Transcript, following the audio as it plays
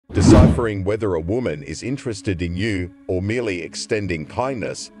Deciphering whether a woman is interested in you or merely extending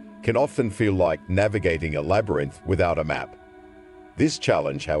kindness can often feel like navigating a labyrinth without a map. This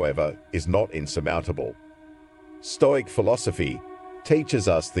challenge, however, is not insurmountable. Stoic philosophy teaches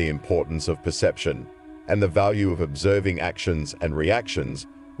us the importance of perception and the value of observing actions and reactions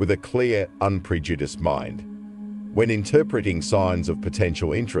with a clear, unprejudiced mind. When interpreting signs of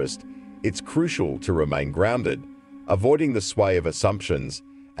potential interest, it's crucial to remain grounded, avoiding the sway of assumptions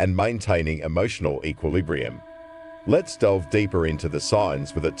and maintaining emotional equilibrium. Let's delve deeper into the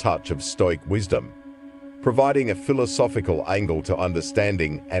signs with a touch of Stoic wisdom, providing a philosophical angle to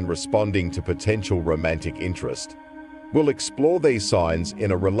understanding and responding to potential romantic interest. We'll explore these signs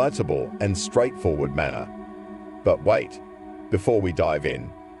in a relatable and straightforward manner. But wait, before we dive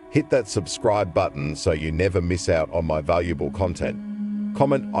in, hit that subscribe button so you never miss out on my valuable content.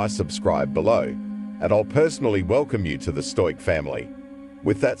 Comment "I subscribe" below, and I'll personally welcome you to the Stoic family.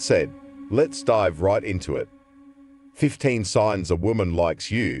 With that said, let's dive right into it. 15 signs a woman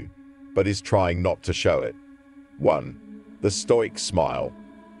likes you, but is trying not to show it. 1. The Stoic smile.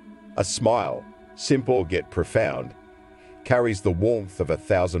 A smile, simple yet profound, carries the warmth of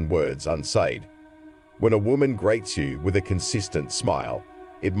 1,000 words unsaid. When a woman greets you with a consistent smile,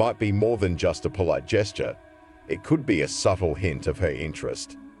 it might be more than just a polite gesture. It could be a subtle hint of her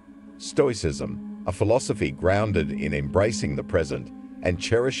interest. Stoicism, a philosophy grounded in embracing the present and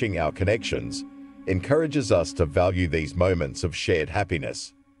cherishing our connections, encourages us to value these moments of shared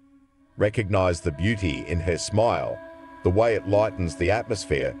happiness. Recognize the beauty in her smile, the way it lightens the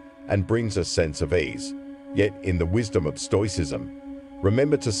atmosphere and brings a sense of ease. Yet, in the wisdom of Stoicism,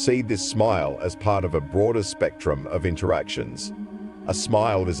 remember to see this smile as part of a broader spectrum of interactions. A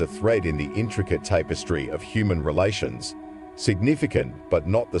smile is a thread in the intricate tapestry of human relations, significant but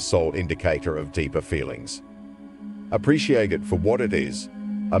not the sole indicator of deeper feelings. Appreciate it for what it is,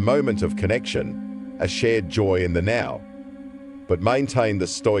 a moment of connection, a shared joy in the now. But maintain the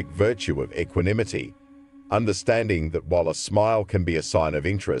Stoic virtue of equanimity, understanding that while a smile can be a sign of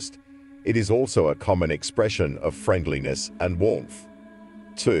interest, it is also a common expression of friendliness and warmth.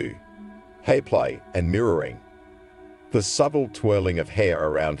 2. Hair play and mirroring. The subtle twirling of hair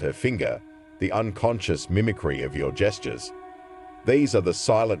around her finger, the unconscious mimicry of your gestures. These are the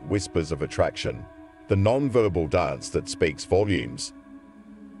silent whispers of attraction, the non-verbal dance that speaks volumes.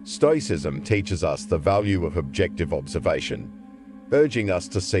 Stoicism teaches us the value of objective observation, urging us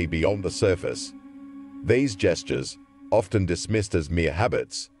to see beyond the surface. These gestures, often dismissed as mere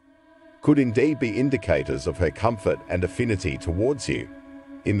habits, could indeed be indicators of her comfort and affinity towards you.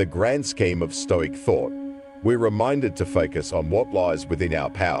 In the grand scheme of Stoic thought, we're reminded to focus on what lies within our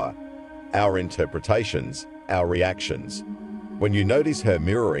power, our interpretations, our reactions. When you notice her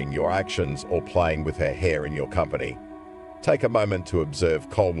mirroring your actions or playing with her hair in your company, take a moment to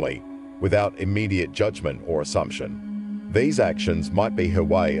observe calmly, without immediate judgment or assumption. These actions might be her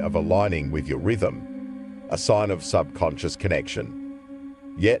way of aligning with your rhythm, a sign of subconscious connection.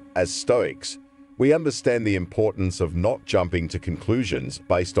 Yet, as Stoics, we understand the importance of not jumping to conclusions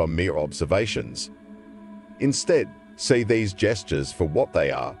based on mere observations. Instead, see these gestures for what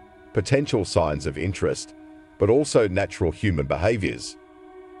they are, potential signs of interest, but also natural human behaviors.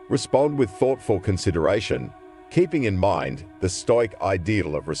 Respond with thoughtful consideration, keeping in mind the Stoic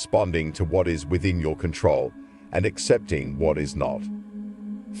ideal of responding to what is within your control and accepting what is not.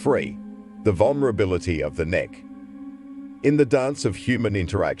 3. The vulnerability of the neck. In the dance of human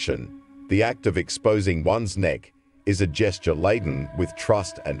interaction, the act of exposing one's neck is a gesture laden with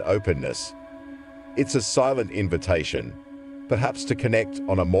trust and openness. It's a silent invitation, perhaps to connect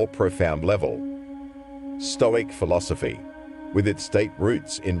on a more profound level. Stoic philosophy, with its deep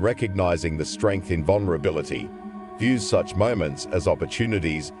roots in recognizing the strength in vulnerability, views such moments as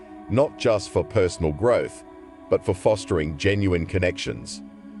opportunities not just for personal growth, but for fostering genuine connections.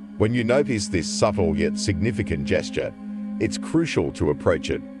 When you notice this subtle yet significant gesture, it's crucial to approach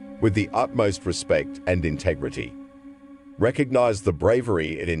it with the utmost respect and integrity. Recognize the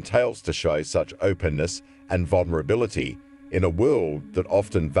bravery it entails to show such openness and vulnerability in a world that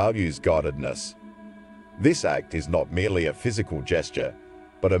often values guardedness. This act is not merely a physical gesture,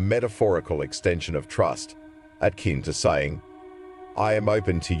 but a metaphorical extension of trust, akin to saying, "I am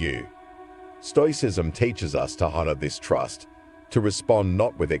open to you." Stoicism teaches us to honor this trust, to respond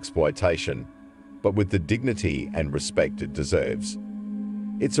not with exploitation, but with the dignity and respect it deserves.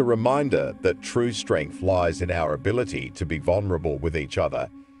 It's a reminder that true strength lies in our ability to be vulnerable with each other,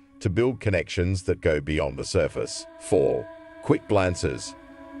 to build connections that go beyond the surface. 4. Quick glances.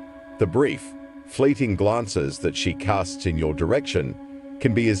 The brief, fleeting glances that she casts in your direction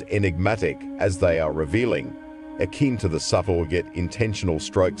can be as enigmatic as they are revealing, akin to the subtle yet intentional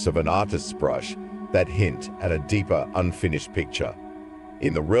strokes of an artist's brush that hint at a deeper, unfinished picture.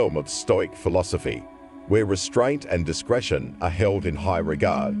 In the realm of Stoic philosophy, where restraint and discretion are held in high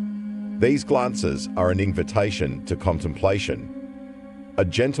regard, these glances are an invitation to contemplation, a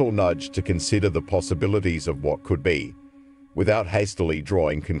gentle nudge to consider the possibilities of what could be, without hastily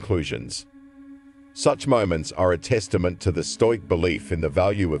drawing conclusions. Such moments are a testament to the Stoic belief in the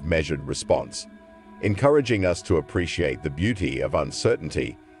value of measured response, encouraging us to appreciate the beauty of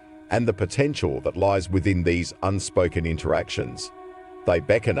uncertainty and the potential that lies within these unspoken interactions. They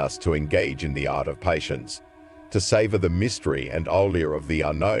beckon us to engage in the art of patience, to savor the mystery and allure of the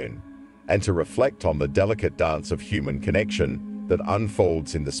unknown, and to reflect on the delicate dance of human connection that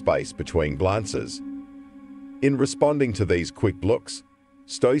unfolds in the space between glances. In responding to these quick looks,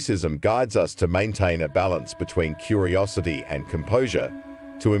 Stoicism guides us to maintain a balance between curiosity and composure,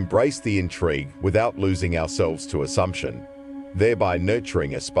 to embrace the intrigue without losing ourselves to assumption, thereby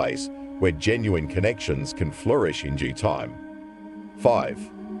nurturing a space where genuine connections can flourish in due time.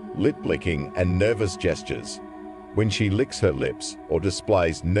 5. Lip licking and nervous gestures. When she licks her lips or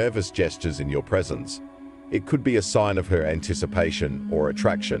displays nervous gestures in your presence, it could be a sign of her anticipation or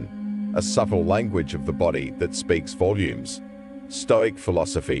attraction, a subtle language of the body that speaks volumes. Stoic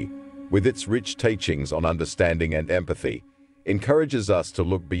philosophy, with its rich teachings on understanding and empathy, encourages us to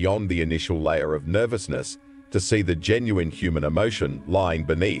look beyond the initial layer of nervousness to see the genuine human emotion lying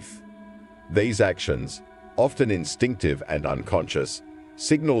beneath. These actions, often instinctive and unconscious,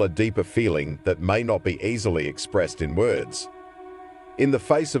 signal a deeper feeling that may not be easily expressed in words. In the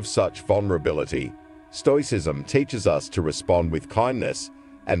face of such vulnerability, Stoicism teaches us to respond with kindness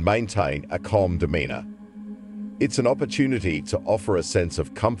and maintain a calm demeanor. It's an opportunity to offer a sense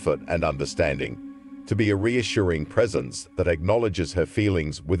of comfort and understanding, to be a reassuring presence that acknowledges her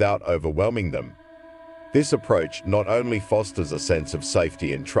feelings without overwhelming them. This approach not only fosters a sense of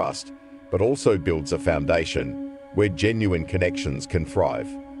safety and trust, but also builds a foundation where genuine connections can thrive.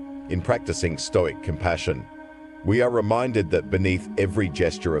 In practicing Stoic compassion, we are reminded that beneath every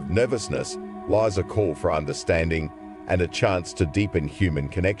gesture of nervousness lies a call for understanding and a chance to deepen human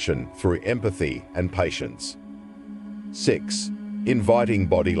connection through empathy and patience. 6. Inviting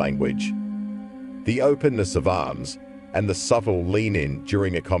body language. The openness of arms and the subtle lean-in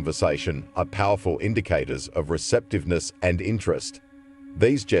during a conversation are powerful indicators of receptiveness and interest.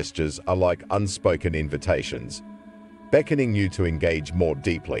 These gestures are like unspoken invitations, beckoning you to engage more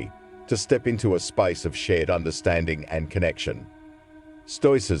deeply, to step into a space of shared understanding and connection.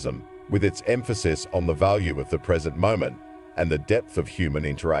 Stoicism, with its emphasis on the value of the present moment and the depth of human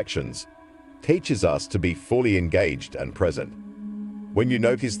interactions, teaches us to be fully engaged and present. When you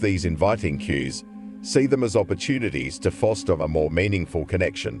notice these inviting cues, see them as opportunities to foster a more meaningful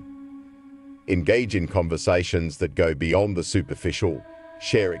connection. Engage in conversations that go beyond the superficial,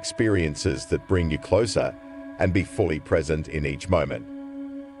 share experiences that bring you closer, and be fully present in each moment.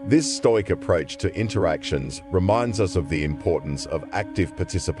 This Stoic approach to interactions reminds us of the importance of active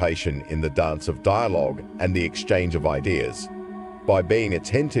participation in the dance of dialogue and the exchange of ideas. By being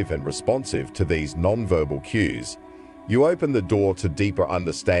attentive and responsive to these nonverbal cues, you open the door to deeper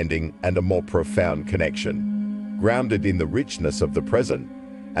understanding and a more profound connection, grounded in the richness of the present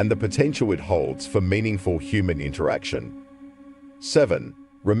and the potential it holds for meaningful human interaction. 7.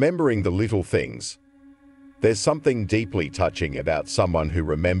 Remembering the little things. There's something deeply touching about someone who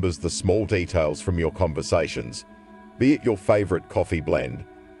remembers the small details from your conversations, be it your favorite coffee blend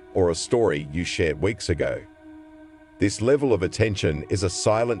or a story you shared weeks ago. This level of attention is a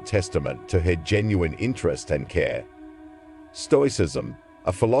silent testament to her genuine interest and care. Stoicism,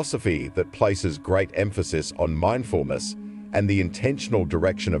 a philosophy that places great emphasis on mindfulness and the intentional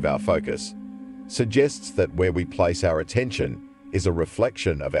direction of our focus, suggests that where we place our attention is a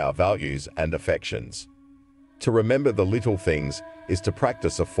reflection of our values and affections. To remember the little things is to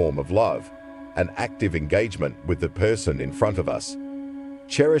practice a form of love, an active engagement with the person in front of us.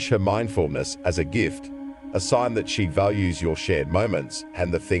 Cherish her mindfulness as a gift, a sign that she values your shared moments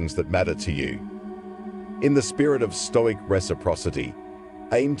and the things that matter to you. In the spirit of Stoic reciprocity,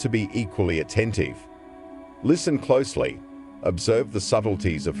 aim to be equally attentive. Listen closely, observe the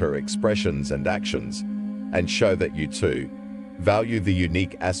subtleties of her expressions and actions, and show that you too value the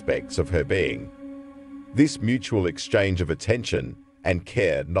unique aspects of her being. This mutual exchange of attention and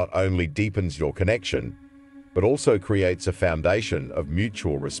care not only deepens your connection, but also creates a foundation of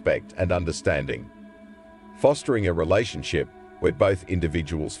mutual respect and understanding, fostering a relationship where both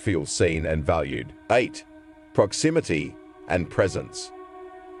individuals feel seen and valued. 8. Proximity and presence.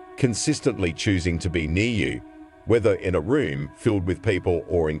 Consistently choosing to be near you, whether in a room filled with people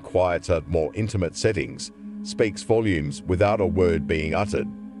or in quieter, more intimate settings, speaks volumes without a word being uttered.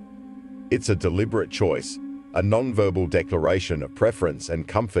 It's a deliberate choice, a non-verbal declaration of preference and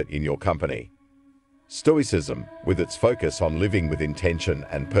comfort in your company. Stoicism, with its focus on living with intention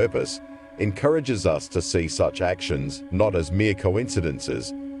and purpose, encourages us to see such actions not as mere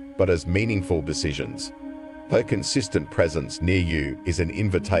coincidences, but as meaningful decisions. Her consistent presence near you is an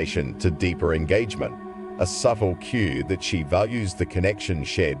invitation to deeper engagement, a subtle cue that she values the connection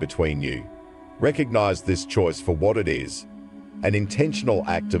shared between you. Recognize this choice for what it is, an intentional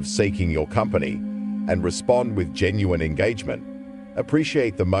act of seeking your company, and respond with genuine engagement.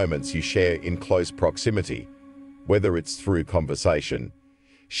 Appreciate the moments you share in close proximity, whether it's through conversation,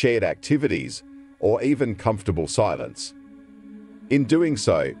 shared activities, or even comfortable silence. In doing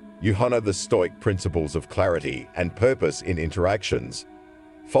so, you honor the Stoic principles of clarity and purpose in interactions,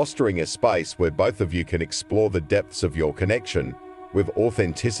 fostering a space where both of you can explore the depths of your connection with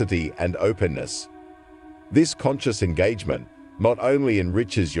authenticity and openness. This conscious engagement not only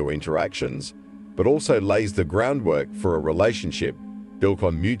enriches your interactions, but also lays the groundwork for a relationship built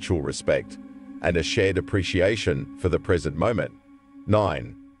on mutual respect and a shared appreciation for the present moment.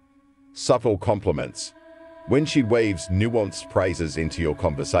 9. Subtle compliments. When she weaves nuanced praises into your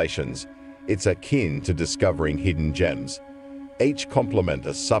conversations, it's akin to discovering hidden gems. Each compliment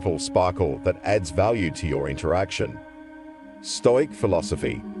a subtle sparkle that adds value to your interaction. Stoic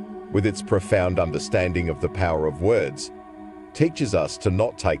philosophy, with its profound understanding of the power of words, teaches us to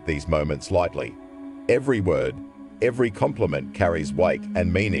not take these moments lightly. Every word, every compliment carries weight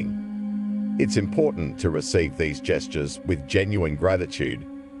and meaning. It's important to receive these gestures with genuine gratitude,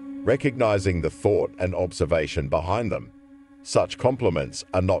 recognizing the thought and observation behind them. Such compliments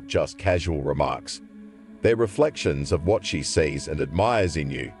are not just casual remarks. They're reflections of what she sees and admires in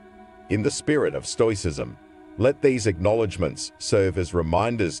you. In the spirit of Stoicism, let these acknowledgements serve as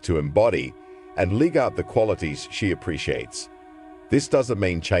reminders to embody and live out the qualities she appreciates. This doesn't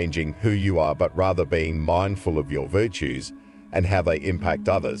mean changing who you are, but rather being mindful of your virtues and how they impact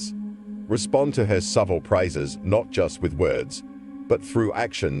others. Respond to her subtle praises not just with words, but through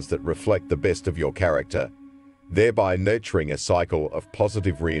actions that reflect the best of your character, thereby nurturing a cycle of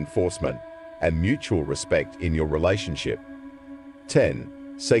positive reinforcement and mutual respect in your relationship.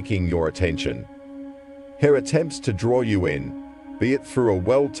 10. Seeking your attention. Her attempts to draw you in, be it through a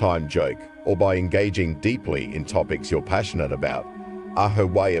well-timed joke or by engaging deeply in topics you're passionate about, are her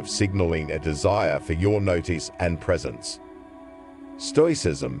way of signaling a desire for your notice and presence.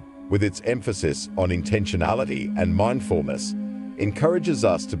 Stoicism, with its emphasis on intentionality and mindfulness, encourages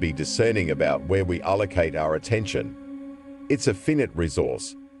us to be discerning about where we allocate our attention. It's a finite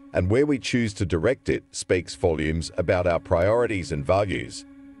resource, and where we choose to direct it speaks volumes about our priorities and values.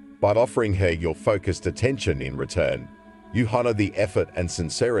 By offering her your focused attention in return, you honor the effort and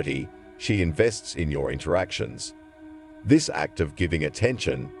sincerity she invests in your interactions. This act of giving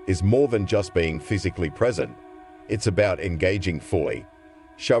attention is more than just being physically present. It's about engaging fully,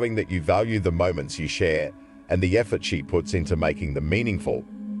 showing that you value the moments you share and the effort she puts into making them meaningful.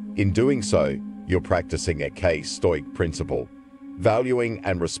 In doing so, you're practicing a key Stoic principle, valuing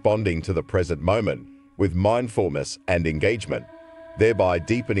and responding to the present moment with mindfulness and engagement, thereby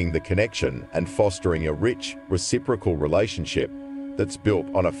deepening the connection and fostering a rich, reciprocal relationship that's built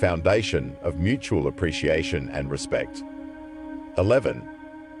on a foundation of mutual appreciation and respect. 11.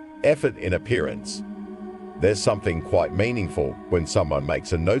 Effort in appearance. There's something quite meaningful when someone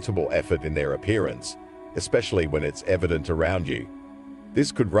makes a notable effort in their appearance, especially when it's evident around you.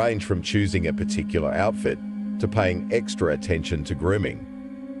 This could range from choosing a particular outfit to paying extra attention to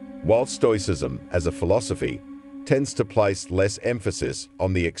grooming. While Stoicism, as a philosophy, tends to place less emphasis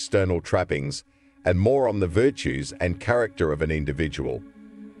on the external trappings and more on the virtues and character of an individual,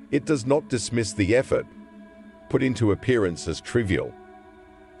 it does not dismiss the effort put into appearance as trivial.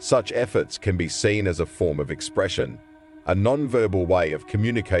 Such efforts can be seen as a form of expression, a non-verbal way of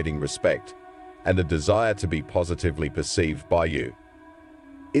communicating respect, and a desire to be positively perceived by you.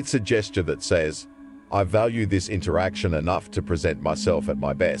 It's a gesture that says, I value this interaction enough to present myself at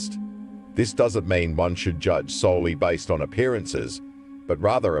my best. This doesn't mean one should judge solely based on appearances, but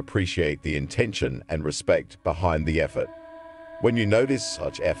rather appreciate the intention and respect behind the effort. When you notice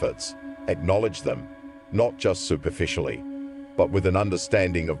such efforts, acknowledge them, not just superficially, but with an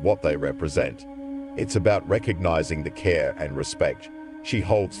understanding of what they represent. It's about recognizing the care and respect she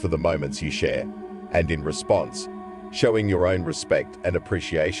holds for the moments you share, and in response, showing your own respect and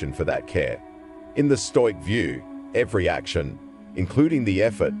appreciation for that care. In the Stoic view, every action, including the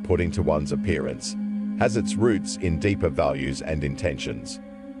effort put into one's appearance, has its roots in deeper values and intentions.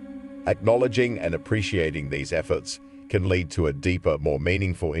 Acknowledging and appreciating these efforts can lead to a deeper, more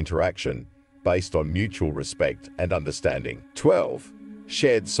meaningful interaction based on mutual respect and understanding. 12.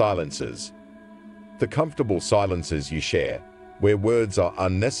 Shared silences. The comfortable silences you share, where words are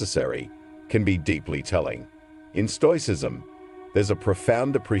unnecessary, can be deeply telling. In Stoicism, there's a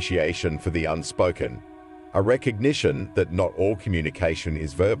profound appreciation for the unspoken, a recognition that not all communication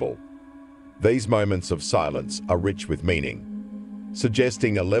is verbal. These moments of silence are rich with meaning,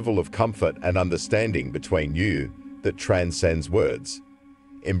 suggesting a level of comfort and understanding between you that transcends words.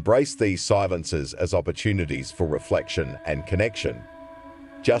 Embrace these silences as opportunities for reflection and connection,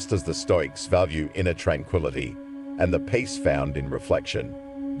 just as the Stoics value inner tranquility and the peace found in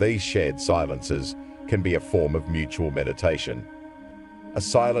reflection. These shared silences can be a form of mutual meditation, a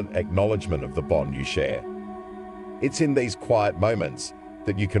silent acknowledgement of the bond you share. It's in these quiet moments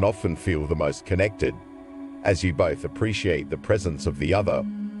that you can often feel the most connected, as you both appreciate the presence of the other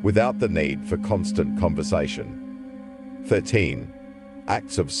without the need for constant conversation. 13.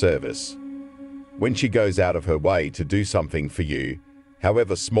 Acts of service. When she goes out of her way to do something for you,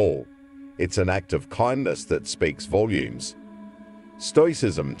 however small, it's an act of kindness that speaks volumes.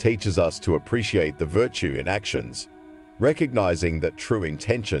 Stoicism teaches us to appreciate the virtue in actions, recognizing that true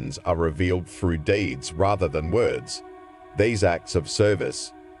intentions are revealed through deeds rather than words. These acts of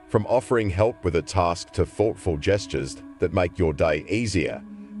service, from offering help with a task to thoughtful gestures that make your day easier,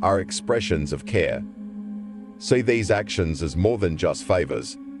 are expressions of care. See these actions as more than just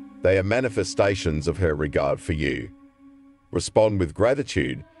favors. They are manifestations of her regard for you. Respond with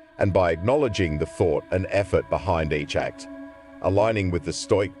gratitude and by acknowledging the thought and effort behind each act, aligning with the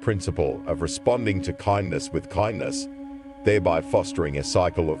Stoic principle of responding to kindness with kindness, thereby fostering a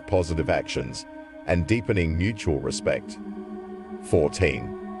cycle of positive actions and deepening mutual respect.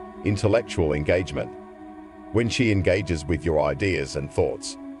 14. Intellectual engagement. When she engages with your ideas and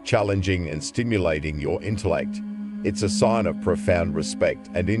thoughts, challenging and stimulating your intellect, it's a sign of profound respect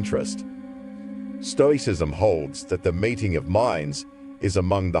and interest. Stoicism holds that the meeting of minds is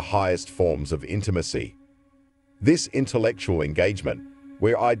among the highest forms of intimacy. This intellectual engagement,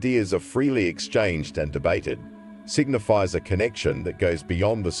 where ideas are freely exchanged and debated, signifies a connection that goes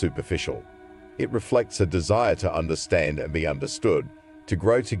beyond the superficial. It reflects a desire to understand and be understood, to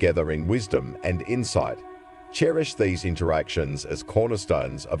grow together in wisdom and insight. Cherish these interactions as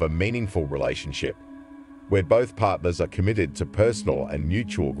cornerstones of a meaningful relationship, where both partners are committed to personal and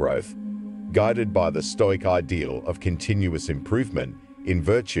mutual growth, guided by the Stoic ideal of continuous improvement in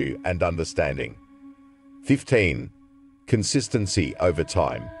virtue and understanding. 15. Consistency over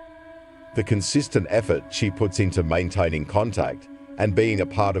time. The consistent effort she puts into maintaining contact and being a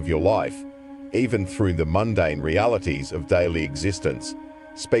part of your life, even through the mundane realities of daily existence,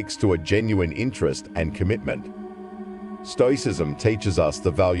 speaks to a genuine interest and commitment. Stoicism teaches us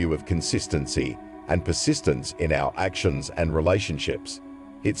the value of consistency and persistence in our actions and relationships.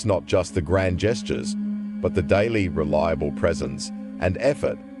 It's not just the grand gestures, but the daily reliable presence and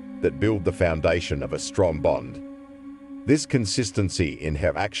effort that build the foundation of a strong bond. This consistency in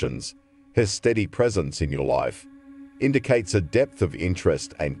her actions, her steady presence in your life, indicates a depth of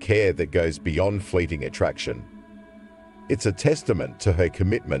interest and care that goes beyond fleeting attraction. It's a testament to her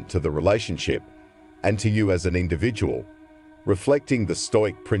commitment to the relationship and to you as an individual, reflecting the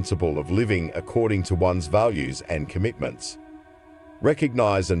Stoic principle of living according to one's values and commitments.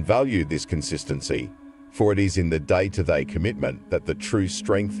 Recognize and value this consistency, for it is in the day-to-day commitment that the true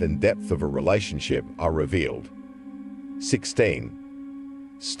strength and depth of a relationship are revealed.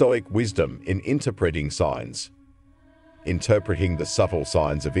 16. Stoic wisdom in interpreting signs. Interpreting the subtle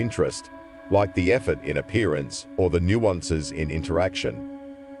signs of interest, like the effort in appearance or the nuances in interaction,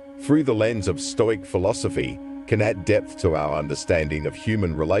 through the lens of Stoic philosophy, can add depth to our understanding of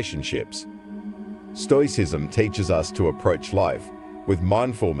human relationships. Stoicism teaches us to approach life with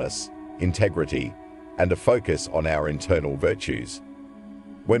mindfulness, integrity, and a focus on our internal virtues.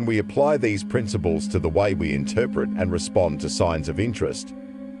 When we apply these principles to the way we interpret and respond to signs of interest,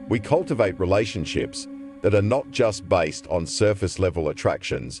 we cultivate relationships that are not just based on surface-level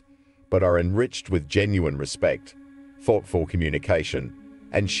attractions, but are enriched with genuine respect, thoughtful communication,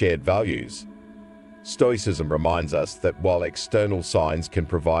 and shared values. Stoicism reminds us that while external signs can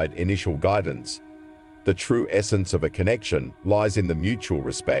provide initial guidance, the true essence of a connection lies in the mutual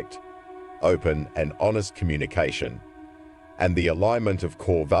respect, open and honest communication, and the alignment of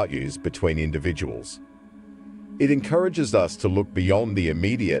core values between individuals. It encourages us to look beyond the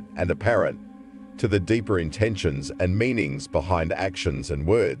immediate and apparent to the deeper intentions and meanings behind actions and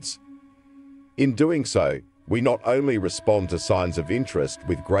words. In doing so, we not only respond to signs of interest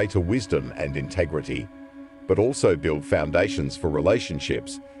with greater wisdom and integrity, but also build foundations for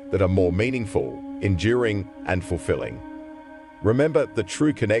relationships that are more meaningful, enduring, and fulfilling. Remember, the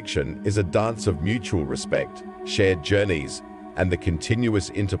true connection is a dance of mutual respect, shared journeys, and the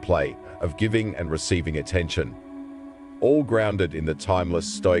continuous interplay of giving and receiving attention, all grounded in the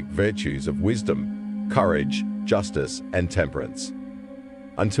timeless Stoic virtues of wisdom, courage, justice, and temperance.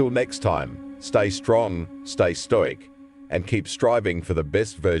 Until next time, stay strong, stay stoic, and keep striving for the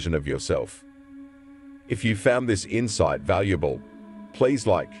best version of yourself. If you found this insight valuable, please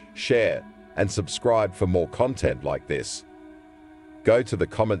like, share, and subscribe for more content like this. Go to the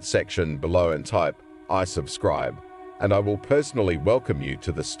comment section below and type, "I subscribe," and I will personally welcome you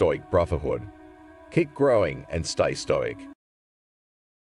to the Stoic Brotherhood. Keep growing and stay stoic.